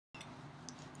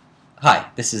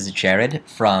Hi, this is Jared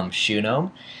from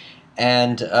Shoenome,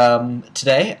 and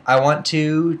today I want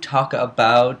to talk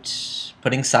about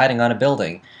putting siding on a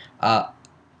building.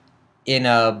 In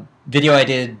a video I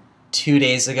did 2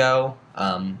 days ago,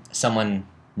 someone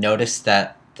noticed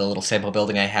that the little sample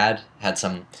building I had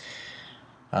some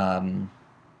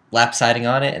lap siding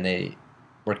on it, and they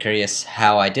were curious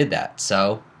how I did that.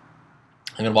 So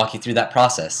I'm going to walk you through that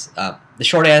process. The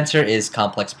short answer is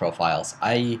complex profiles.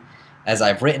 As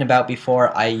I've written about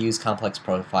before, I use complex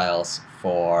profiles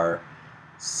for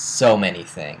so many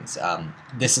things.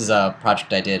 This is a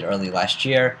project I did early last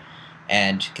year,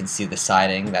 and you can see the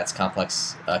siding. That's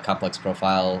complex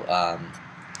profile.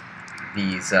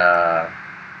 These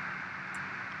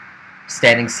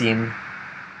standing seam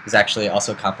is actually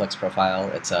also a complex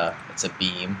profile. It's a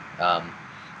beam.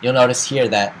 You'll notice here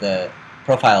that the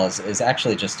profile is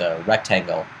actually just a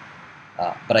rectangle.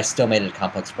 But I still made it a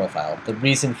complex profile. The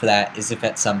reason for that is if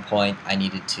at some point I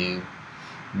needed to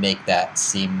make that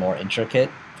seem more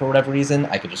intricate for whatever reason,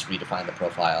 I could just redefine the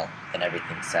profile and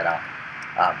everything's set up.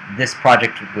 This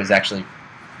project was actually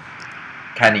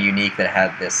kind of unique that it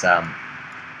had this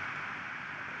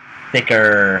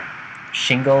thicker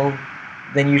shingle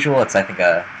than usual. It's, I can't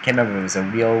remember if it was a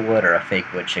real wood or a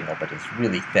fake wood shingle, but it's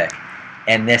really thick.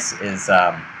 And this is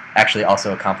actually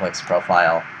also a complex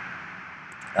profile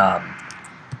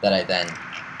that I then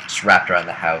just wrapped around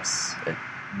the house. It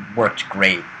worked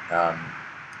great.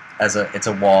 It's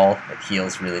a wall. It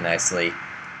heals really nicely.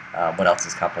 What else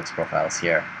is complex profiles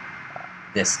here?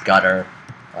 This gutter.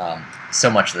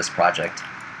 So much of this project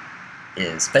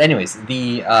is. But anyways,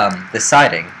 the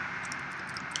siding.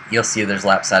 You'll see there's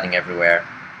lap siding everywhere.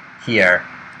 Here,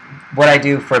 what I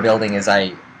do for a building is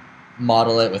I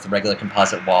model it with a regular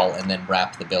composite wall and then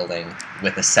wrap the building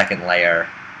with a second layer,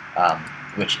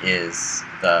 which is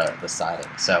the siding.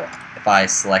 So if I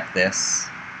select this,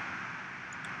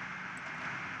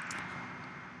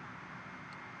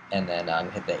 and then I'm going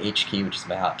to hit the H key, which is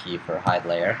my hotkey for hide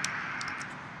layer,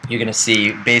 you're going to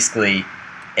see basically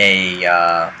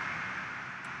a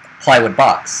plywood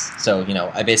box. So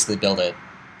I basically build it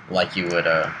like you would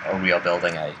a real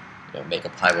building. I make a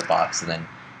plywood box and then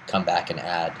come back and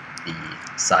add the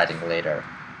siding later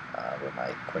with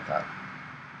my quick hub.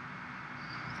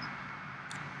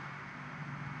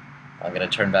 I'm going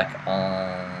to turn back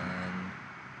on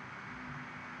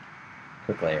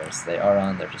quick layers. They are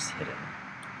on, they're just hidden.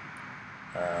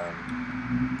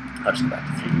 I'll just go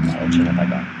back to 3D model, turn it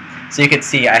back on. So you can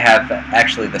see I have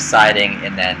actually the siding,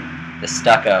 and then the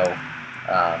stucco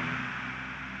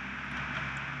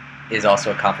is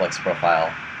also a complex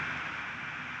profile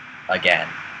again.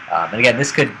 And again,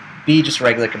 this could be just a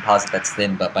regular composite that's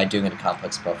thin, but by doing it a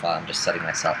complex profile, I'm just setting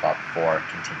myself up for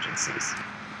contingencies.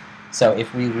 So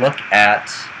if we look at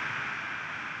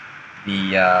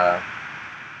the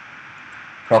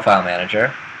profile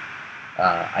manager,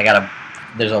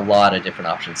 there's a lot of different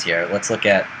options here. Let's look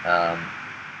at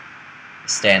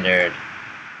standard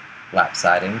lap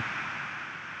siding.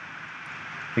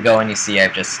 If we go and you see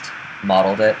I've just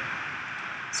modeled it.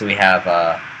 So we have,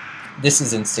 this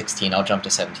is in 16, I'll jump to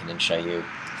 17 and show you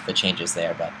the changes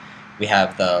there, but we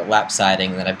have the lap siding,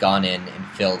 and then I've gone in and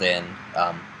filled in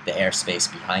the airspace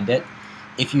behind it.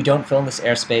 If you don't fill in this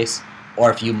airspace, or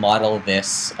if you model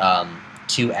this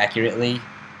too accurately,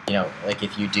 like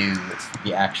if you do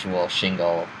the actual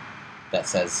shingle that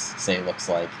say looks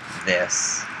like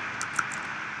this,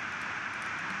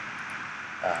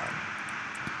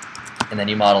 and then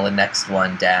you model the next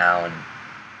one down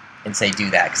and say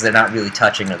do that, because they're not really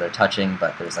touching, or they're touching,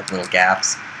 but there's like little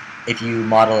gaps. If you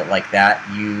model it like that,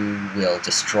 you will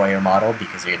destroy your model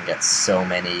because you're going to get so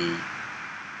many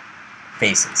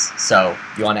faces. So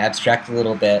you want to abstract a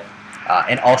little bit,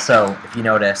 and also if you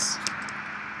notice,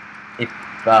 if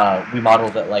we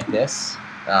modeled it like this,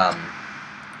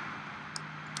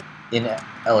 in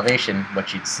elevation,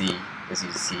 what you'd see is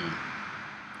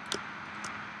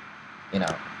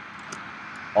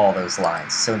all those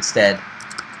lines. So instead,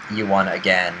 you want to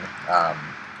again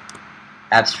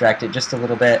abstract it just a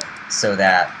little bit so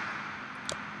that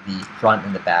the front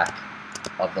and the back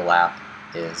of the lap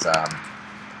is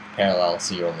parallel,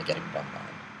 so you're only getting one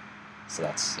line. So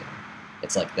that's,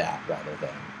 it's like that rather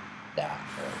than that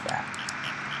or that.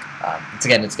 It's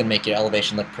going to make your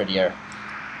elevation look prettier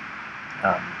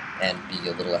and be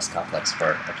a little less complex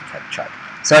for ArchiCAD chart.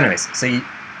 So anyways,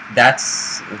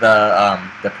 that's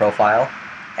the profile,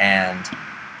 and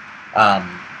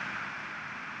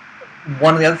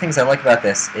one of the other things I like about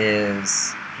this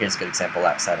is, here's a good example,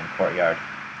 lap siding courtyard.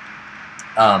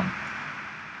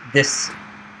 This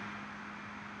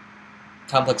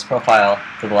complex profile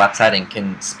for the lap siding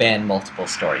can span multiple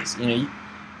stories.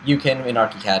 you can, in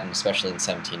ArchiCAD, and especially in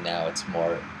 17 now, it's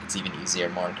even easier,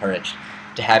 more encouraged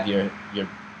to have your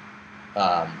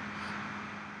um,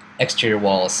 exterior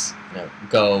walls,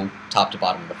 go top to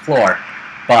bottom of the floor.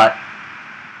 But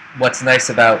what's nice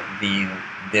about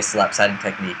this lap siding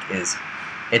technique is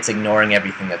it's ignoring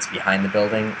everything that's behind the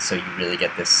building, so you really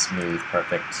get this smooth,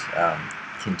 perfect,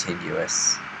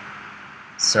 continuous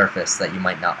surface that you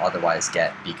might not otherwise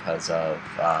get because of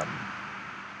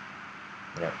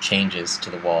changes to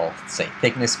the wall, say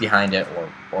thickness behind it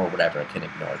or whatever. It can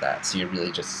ignore that. So you're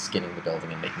really just skinning the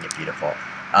building and making it beautiful.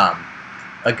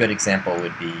 A good example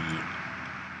would be,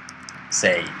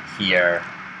 say here,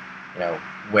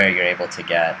 where you're able to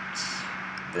get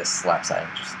this lap siding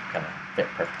just kind of fit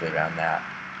perfectly around that.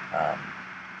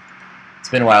 It's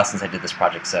been a while since I did this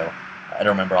project, so I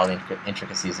don't remember all the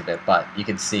intricacies of it, but you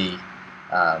can see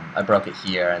I broke it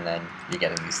here, and then you're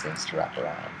getting these things to wrap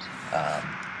around.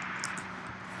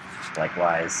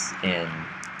 Likewise, in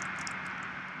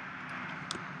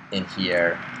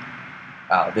here,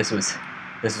 this was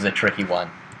a tricky one.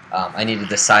 I needed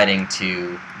the siding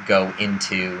to go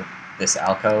into this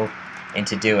alcove, and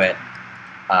to do it,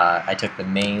 I took the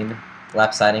main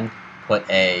lap siding, put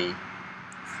a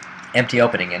empty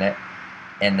opening in it,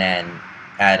 and then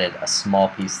added a small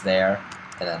piece there,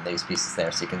 and then these pieces there.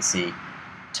 So you can see,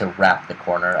 to wrap the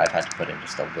corner, I've had to put in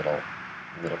just a little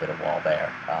bit of wall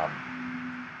there.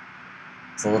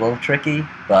 It's a little tricky,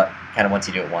 but kind of once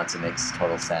you do it once, it makes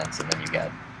total sense, and then you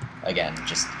get, again,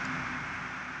 just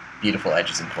beautiful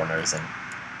edges and corners, and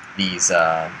these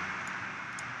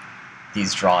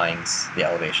drawings, the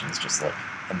elevations just look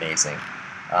amazing.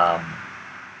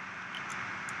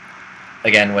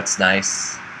 Again, what's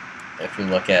nice, if we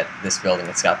look at this building,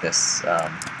 it's got this kind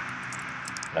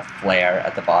of flare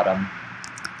at the bottom.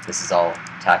 This is all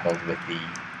tackled with the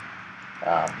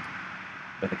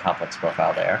complex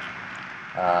profile there.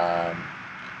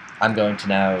 I'm going to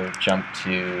now jump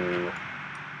to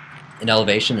an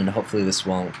elevation, and hopefully this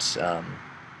won't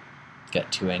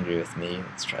get too angry with me.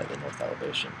 Let's try the north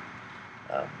elevation.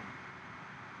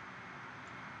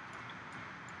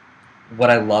 What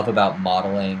I love about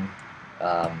modeling,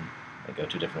 I go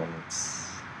to different ones,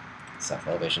 south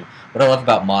elevation. What I love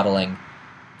about modeling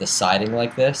the siding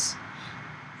like this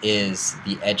is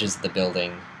the edges of the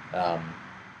building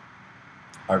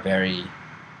are very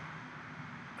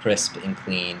crisp and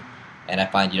clean, and I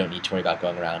find you don't need to worry about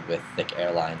going around with thick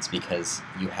airlines because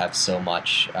you have so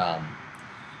much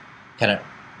kind of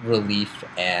relief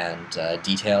and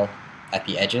detail at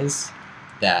the edges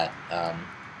that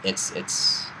it's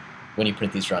when you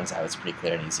print these drawings out, it's pretty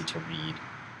clear and easy to read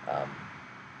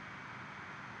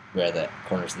where the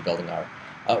corners of the building are.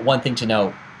 One thing to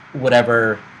note,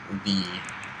 whatever the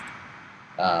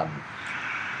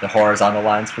horizontal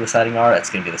lines for the siding are, it's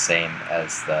going to be the same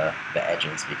as the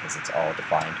edges because it's all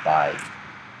defined by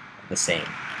the same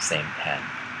pen.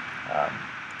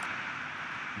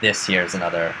 This here is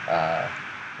another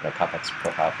complex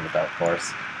profile for the belt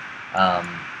course.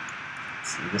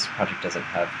 Let's see, this project doesn't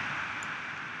have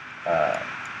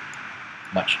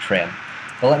much trim.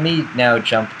 But let me now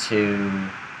jump to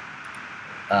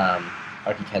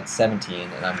ArchiCAD 17,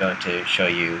 and I'm going to show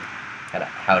you kind of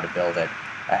how to build it.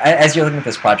 As you're looking at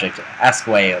this project, ask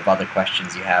away of other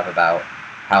questions you have about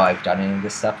how I've done any of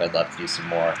this stuff. I'd love to do some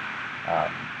more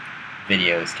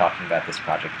videos talking about this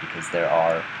project because there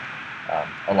are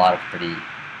a lot of pretty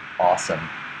awesome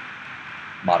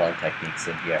modeling techniques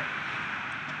in here.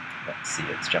 Let's see,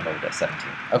 let's jump over to 17.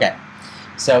 Okay,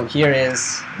 so here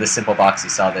is the simple box. You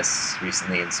saw this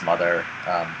recently in some other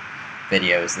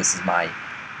videos. This is my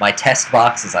test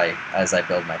box as I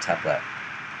build my template.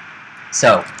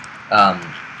 So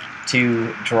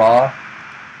to draw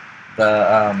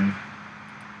the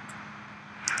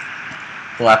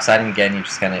lap siding, again, you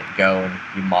just kind of go and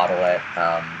you model it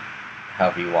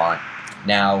however you want.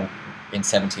 Now in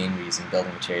 17 we're using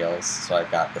building materials, so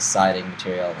I've got the siding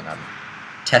material and I'm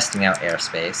testing out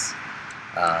airspace,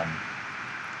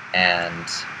 and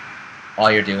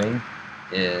all you're doing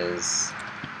is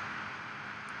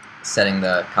setting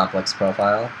the complex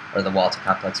profile, or the wall to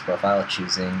complex profile,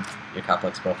 choosing your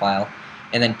complex profile,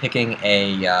 and then picking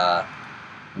a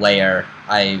layer.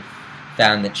 I've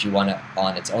found that you want it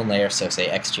on its own layer, so say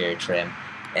exterior trim,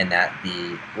 and that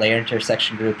the layer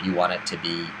intersection group, you want it to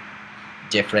be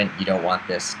different. You don't want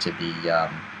this to be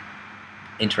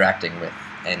interacting with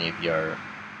any of your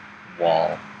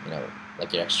wall,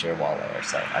 like your exterior wall layer,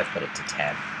 so I've put it to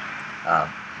 10.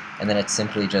 And then it's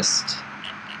simply just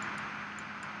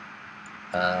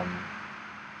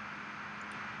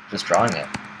drawing it.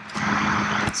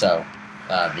 So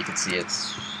you can see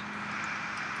it's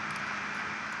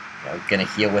going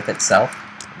to heal with itself.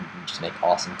 and just make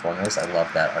awesome corners. I love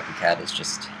that ArchiCAD is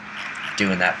just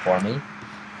doing that for me.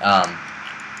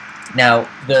 Now,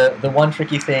 the one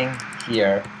tricky thing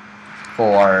here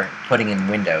for putting in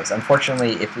windows,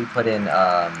 unfortunately, if we put in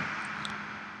a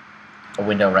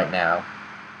window right now,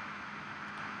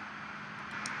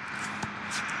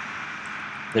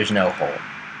 there's no hole.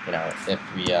 You know, if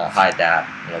we hide that,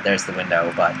 you know, there's the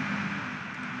window, but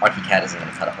ArchiCAD isn't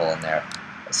going to cut a hole in there.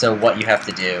 So what you have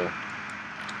to do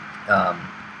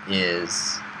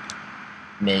is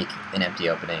make an empty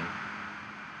opening,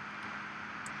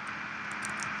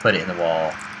 put it in the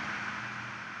wall,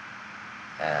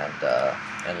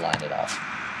 and line it up.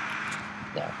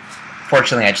 Yeah.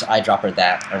 Fortunately, I just eyedroppered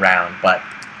that around, but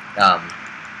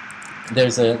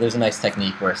there's a nice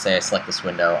technique where, say I select this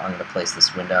window, I'm going to place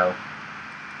this window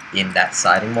in that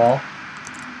siding wall.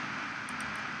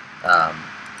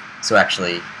 So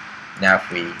actually, now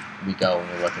if we go and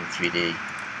we look in 3D,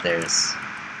 there's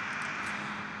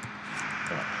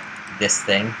this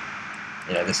thing,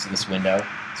 this window.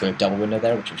 So we have double window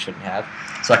there, which we shouldn't have.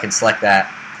 So I can select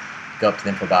that, go up to the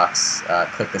info box,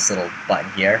 click this little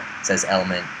button here. It says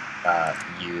element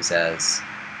use as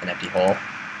an empty hole,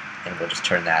 and we'll just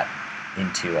turn that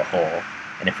into a hole.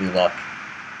 And if we look,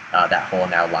 that hole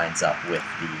now lines up with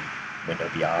the window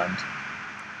beyond.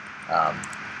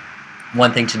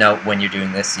 One thing to note when you're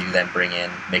doing this, you then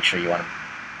make sure you want to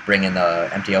bring in the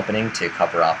empty opening to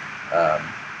cover up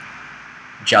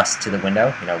just to the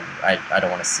window. You know, I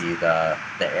don't want to see the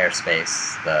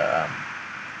airspace,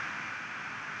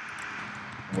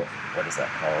 what is that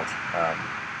called?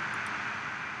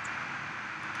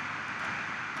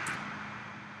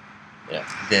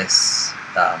 This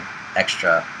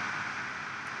extra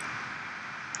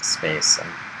space.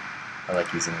 I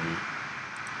like using the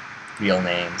real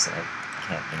names, and I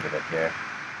can't think of it here.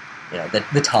 You know,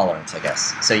 the tolerance, I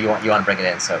guess. So you want to bring it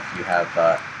in, so if you have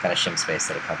kind of shim space,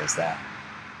 that it covers that.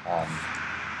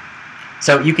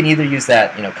 So you can either use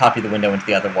that, copy the window into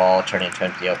the other wall, turn it into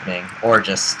an empty opening, or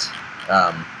just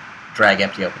drag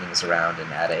empty openings around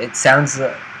and add it. It sounds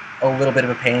a little bit of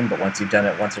a pain, but once you've done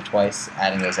it once or twice,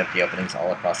 adding those empty openings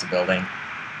all across the building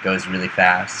goes really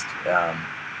fast.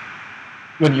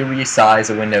 When you resize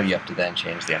a window, you have to then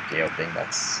change the empty opening.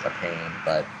 That's a pain,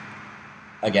 but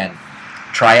again,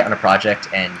 try it on a project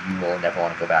and you will never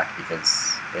want to go back,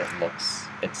 because it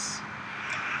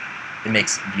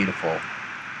makes beautiful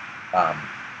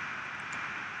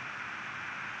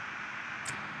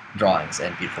drawings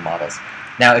and beautiful models.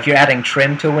 Now, if you're adding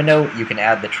trim to a window, you can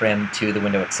add the trim to the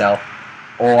window itself,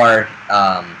 or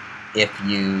if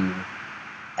you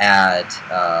add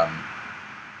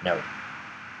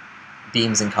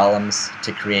beams and columns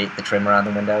to create the trim around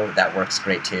the window, that works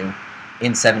great too.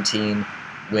 In 17,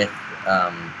 with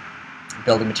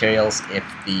building materials, if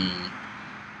the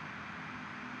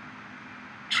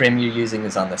trim you're using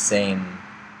is on the same,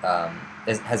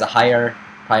 has a higher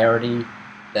priority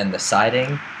than the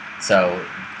siding, so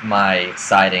my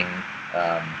siding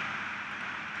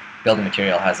building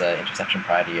material has an intersection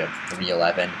priority of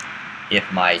 311. If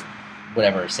my,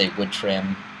 whatever, say wood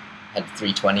trim had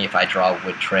 320, if I draw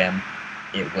wood trim,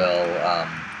 it will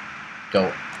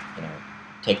go,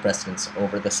 take precedence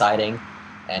over the siding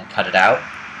and cut it out.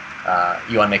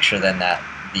 You want to make sure then that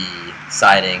the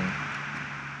siding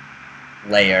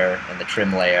layer and the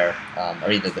trim layer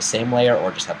are either the same layer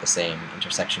or just have the same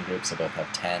intersection group, so both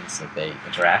have 10 so that they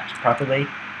interact properly.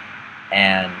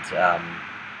 And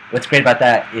what's great about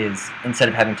that is, instead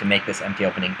of having to make this empty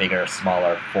opening bigger or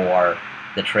smaller for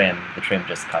the trim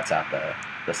just cuts out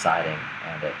the siding,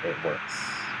 and it works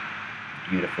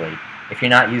beautifully. If you're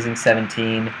not using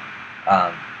 17,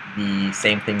 the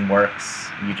same thing works.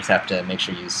 You just have to make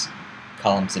sure you use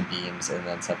columns and beams, and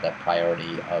then set that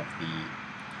priority of the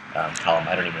column.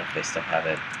 I don't even know if they still have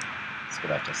it. Let's go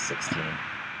back to 16.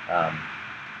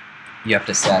 You have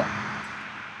to set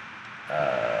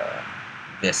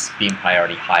this beam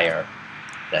priority higher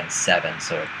than 7,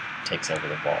 so it takes over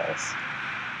the walls.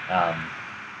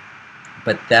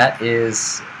 But that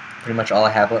is pretty much all I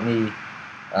have. Let me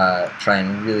try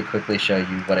and really quickly show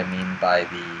you what I mean by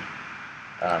the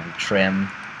trim.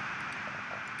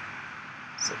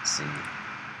 So let's see.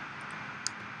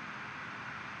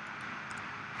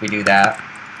 If we do that,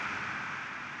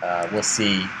 we'll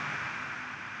see,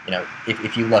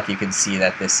 if you look, you can see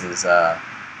that this is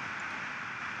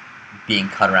being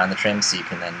cut around the trim, so you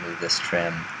can then move this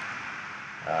trim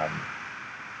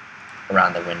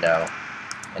around the window,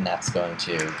 and that's going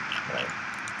to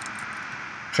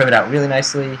trim it out really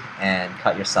nicely and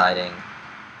cut your siding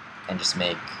and just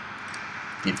make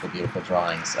beautiful, beautiful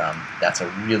drawings. That's a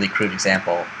really crude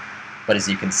example, but as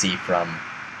you can see from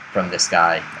this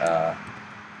guy,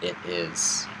 it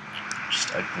is just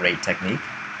a great technique.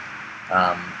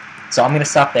 So I'm going to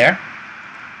stop there.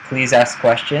 Please ask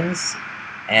questions,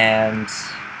 and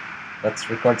let's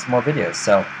record some more videos.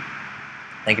 So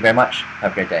thank you very much.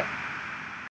 Have a great day.